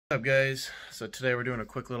What's up, guys? So today we're doing a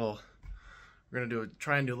quick little,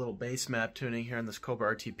 try and do a little base map tuning here on this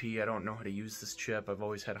CobraRTP. I don't know how to use this chip. I've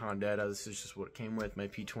always had Honda. This is just what it came with, my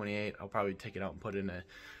P28. I'll probably take it out and put in a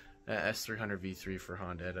S300 V3 for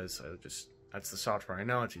Honda. That's the software I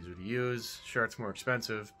know. It's easier to use. Sure, it's more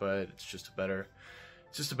expensive, but it's just a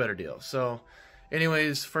better deal. So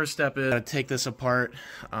anyways, first step is to take this apart.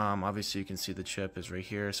 Obviously you can see the chip is right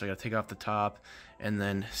here, so I gotta take off the top and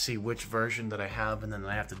then see which version that I have, and then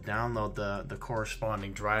I have to download the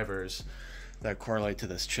corresponding drivers that correlate to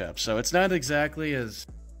this chip. So it's not exactly as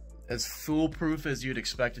foolproof as you'd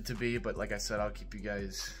expect it to be, but like I said, I'll keep you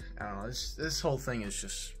guys, I don't know, this whole thing is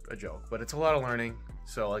just a joke, but it's a lot of learning.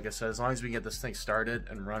 So like I said, as long as we can get this thing started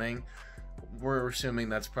and running, we're assuming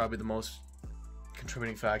that's probably the most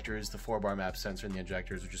contributing factor is the 4-bar map sensor and the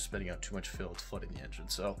injectors are just spitting out too much fuel. It's flooding the engine.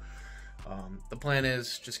 So the plan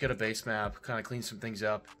is just get a base map, kind of clean some things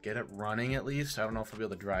up, get it running at least. I don't know if we'll be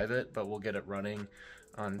able to drive it, but we'll get it running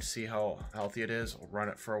and see how healthy it is. We'll run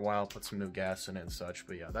it for a while, put some new gas in it and such.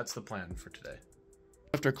 But yeah, that's the plan for today.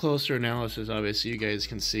 After closer analysis, obviously you guys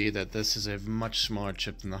can see that this is a much smaller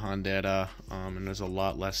chip than the Honda, and there's a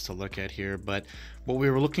lot less to look at here. But what we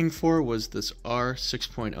were looking for was this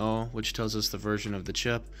R6.0, which tells us the version of the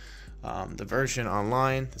chip. The version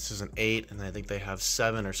online, this is an 8, and I think they have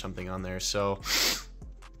 7 or something on there. So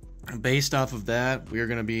based off of that, we are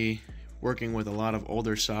going to be working with a lot of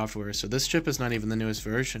older software. So this chip is not even the newest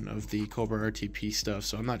version of the CobraRTP stuff,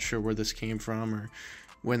 so I'm not sure where this came from or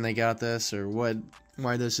when they got this or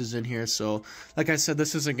why this is in here. So like I said,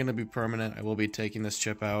 this isn't going to be permanent. I will be taking this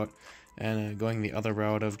chip out and going the other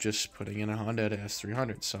route of just putting in a Honda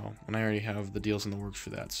S300. So, and I already have the deals in the works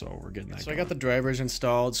for that, so we're getting that going. I got the drivers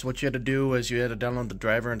installed. So what you had to do was you had to download the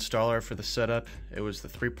driver installer for the setup. It was the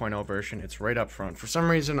 3.0 version. It's right up front. For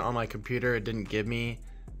some reason on my computer it didn't give me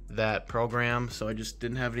that program, so I just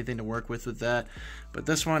didn't have anything to work with that. But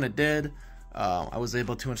this one it did. I was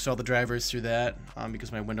able to install the drivers through that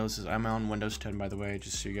because I'm on Windows 10, by the way,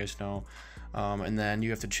 just so you guys know. And then you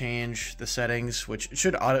have to change the settings, which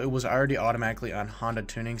it was already automatically on Honda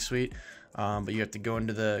Tuning Suite, but you have to go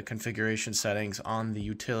into the configuration settings on the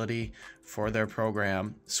utility for their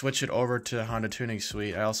program, switch it over to Honda Tuning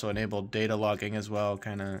Suite. I also enabled data logging as well,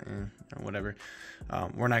 kind of whatever.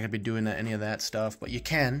 We're not going to be doing any of that stuff, but you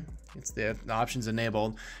can. It's the options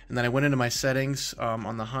enabled. And then I went into my settings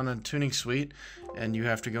on the Honda Tuning Suite, and you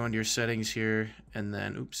have to go into your settings here, and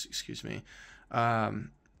then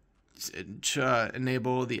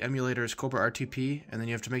enable the emulator's CobraRTP, and then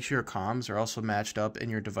you have to make sure your comms are also matched up in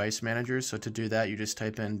your device manager. So to do that, you just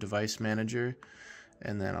type in device manager,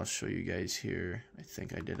 and then I'll show you guys here. I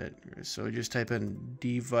think I did it. So you just type in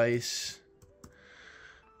device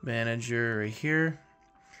manager right here.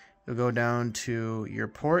 You'll go down to your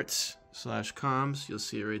ports / comms. You'll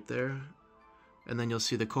see it right there. And then you'll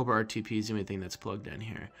see the CobraRTP is the only thing that's plugged in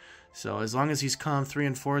here. So as long as these COM 3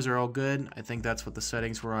 and 4s are all good, I think that's what the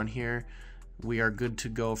settings were on here. We are good to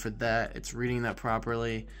go for that. It's reading that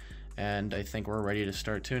properly, and I think we're ready to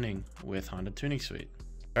start tuning with Honda Tuning Suite.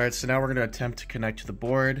 Alright, so now we're going to attempt to connect to the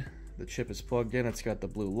board. The chip is plugged in. It's got the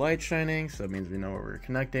blue light shining, so that means we know where we're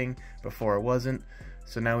connecting. Before it wasn't.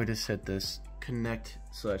 So now we just hit this connect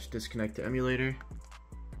 / disconnect to emulator.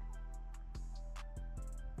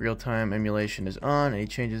 Real-time emulation is on. Any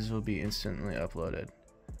changes will be instantly uploaded.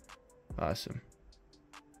 Awesome.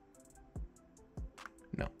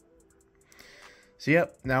 No. So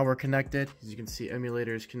yep, now we're connected. As you can see,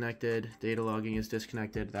 emulator is connected. Data logging is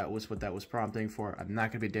disconnected. That was what that was prompting for. I'm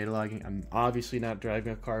not going to be data logging. I'm obviously not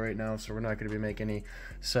driving a car right now, so we're not going to be making any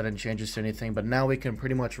sudden changes to anything. But now we can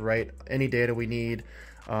pretty much write any data we need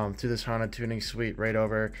through this Honda Tuning Suite right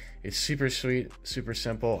over. It's super sweet, super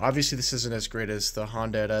simple. Obviously, this isn't as great as the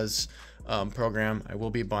Honda program. I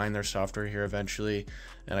will be buying their software here eventually,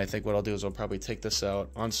 and I think what I'll do is I'll probably take this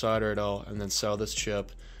out, unsolder it all, and then sell this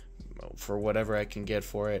chip for whatever I can get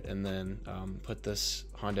for it, and then put this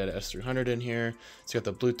Honda S300 in here. It's got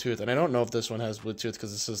the Bluetooth, and I don't know if this one has Bluetooth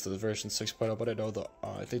because this is the version 6.0, but I know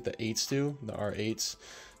I think the 8s do, the R8s.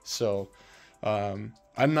 So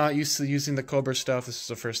I'm not used to using the Cobra stuff. This is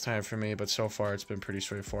the first time for me, but so far it's been pretty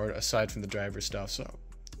straightforward aside from the driver stuff. So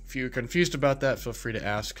if you're confused about that, feel free to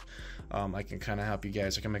ask. I can kind of help you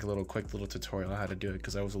guys. I can make a quick little tutorial on how to do it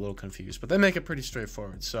because I was a little confused, but they make it pretty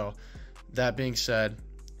straightforward. So that being said,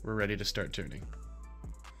 we're ready to start tuning.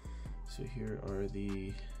 So here are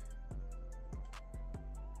the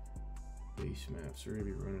base maps. We're going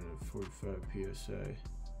to be running at 45 PSI.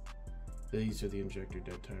 These are the injector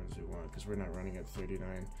dead times we want because we're not running at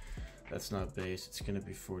 39. That's not base. It's going to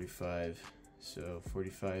be 45. So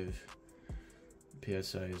 45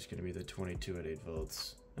 PSI is going to be the 22 at 8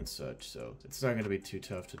 volts. and such. So it's not going to be too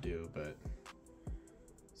tough to do, but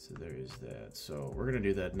so there is that. So we're going to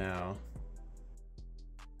do that now.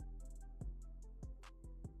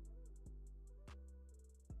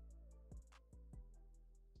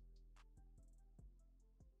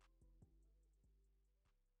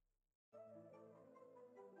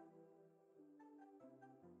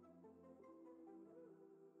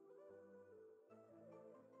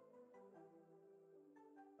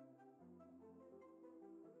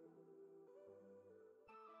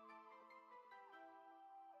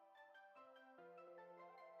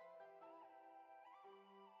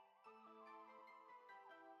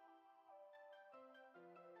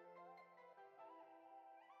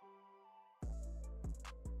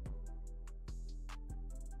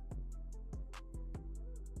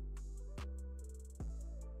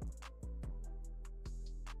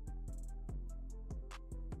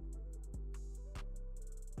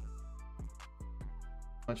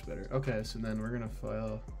 Much better. Okay, so then we're gonna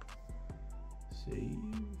file save.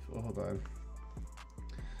 Oh, hold on.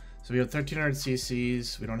 So we have 1300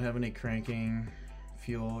 cc's. We don't have any cranking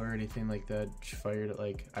fuel or anything like that fired at,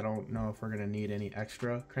 like, I don't know if we're gonna need any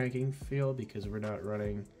extra cranking fuel because we're not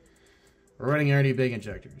running. We're running already big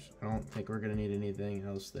injectors. I don't think we're gonna need anything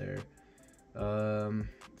else there. Let's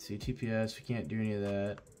see, TPS. We can't do any of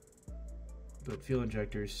that. But fuel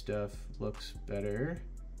injector stuff looks better.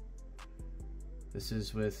 This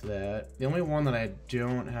is with that. The only one that I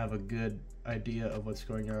don't have a good idea of what's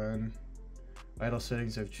going on. Idle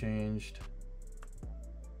settings have changed.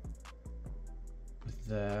 With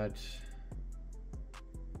that.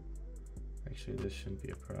 Actually, this shouldn't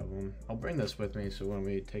be a problem. I'll bring this with me so when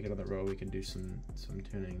we take it on the road, we can do some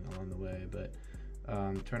tuning along the way. But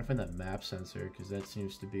trying to find that map sensor because that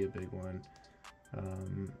seems to be a big one.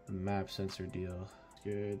 The map sensor deal.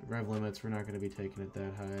 Good. Rev limits, we're not going to be taking it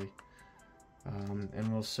that high.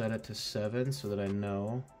 And we'll set it to 7 so that I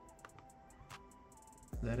know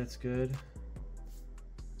that it's good.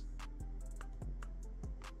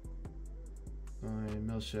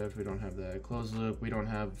 Mill shift, we don't have that. Closed loop, we don't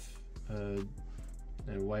have a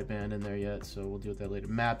wideband in there yet, so we'll deal with that later.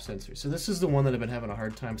 Map sensor. So this is the one that I've been having a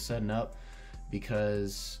hard time setting up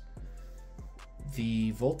because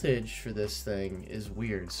the voltage for this thing is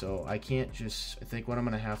weird. So I can't just, I think what I'm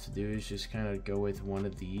going to have to do is just kind of go with one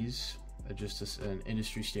of these. Just an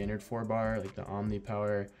industry standard 4-bar, like the Omni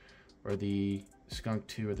Power or the Skunk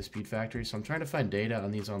 2 or the Speed Factory. So I'm trying to find data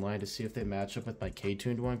on these online to see if they match up with my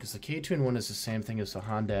K-tuned one, because the K-tuned one is the same thing as the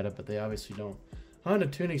Hondata, but they obviously don't. Honda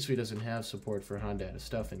Tuning Suite doesn't have support for Hondata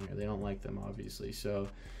stuff in here. They don't like them, obviously. So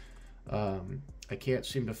I can't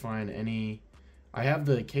seem to find any. I have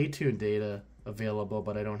the K-tuned data available,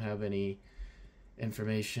 but I don't have any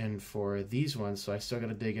information for these ones, so I still got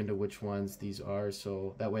to dig into which ones these are,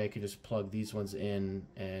 so that way I can just plug these ones in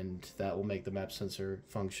and that will make the map sensor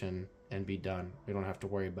function and be done. We don't have to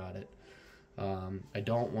worry about it. I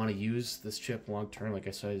don't want to use this chip long term. Like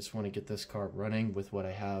I said, I just want to get this car running with what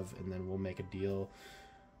I have, and then we'll make a deal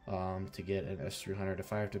to get an S300.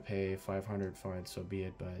 If I have to pay $500, fine, so be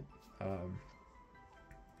it, but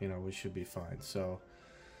you know, we should be fine. So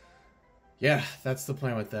yeah, that's the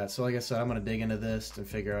plan with that. So like I said, I'm going to dig into this and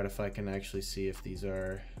figure out if I can actually see if these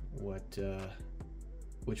are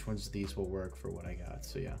which ones of these will work for what I got.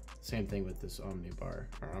 So yeah, same thing with this Omni Bar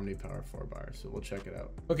or Omni Power 4-bar. So we'll check it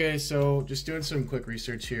out. Okay, so just doing some quick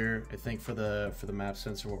research here. I think for the map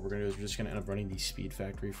sensor, what we're gonna do is we're just gonna end up running the Speed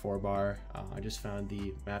Factory 4-bar. I just found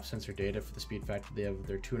the map sensor data for the Speed Factory. They have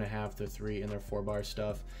their 2.5, their 3, and their 4-bar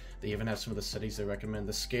stuff. They even have some of the settings they recommend.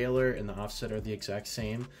 The scaler and the offset are the exact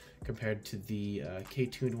same compared to the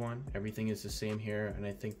K-tuned one. Everything is the same here, and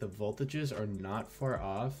I think the voltages are not far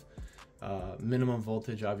off. Minimum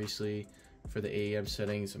voltage, obviously, for the AEM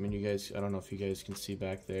settings. I mean, you guys, I don't know if you guys can see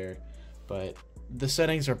back there, but the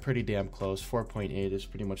settings are pretty damn close. 4.8 is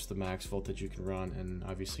pretty much the max voltage you can run, and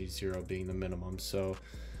obviously 0 being the minimum. So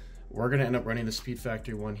we're going to end up running the Speed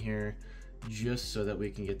Factory one here just so that we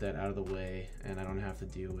can get that out of the way and I don't have to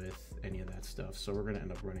deal with any of that stuff. So we're going to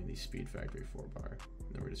end up running the Speed Factory 4-bar,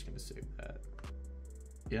 and then we're just going to save that.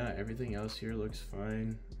 Yeah, everything else here looks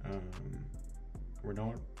fine. We're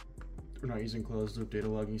not using closed loop data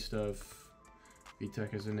logging stuff.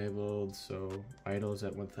 VTech is enabled, so idle is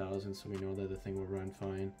at 1000, so we know that the thing will run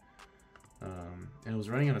fine. And it was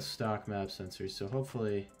running on a stock map sensor, so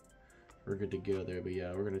hopefully we're good to go there. But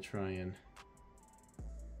yeah, we're gonna try and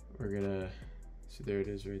see, there it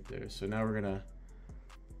is right there. So now we're gonna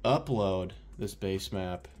upload this base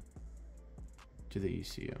map to the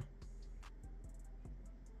ECU.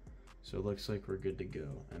 So it looks like we're good to go,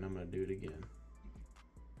 and I'm gonna do it again.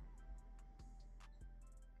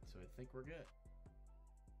 I think we're good.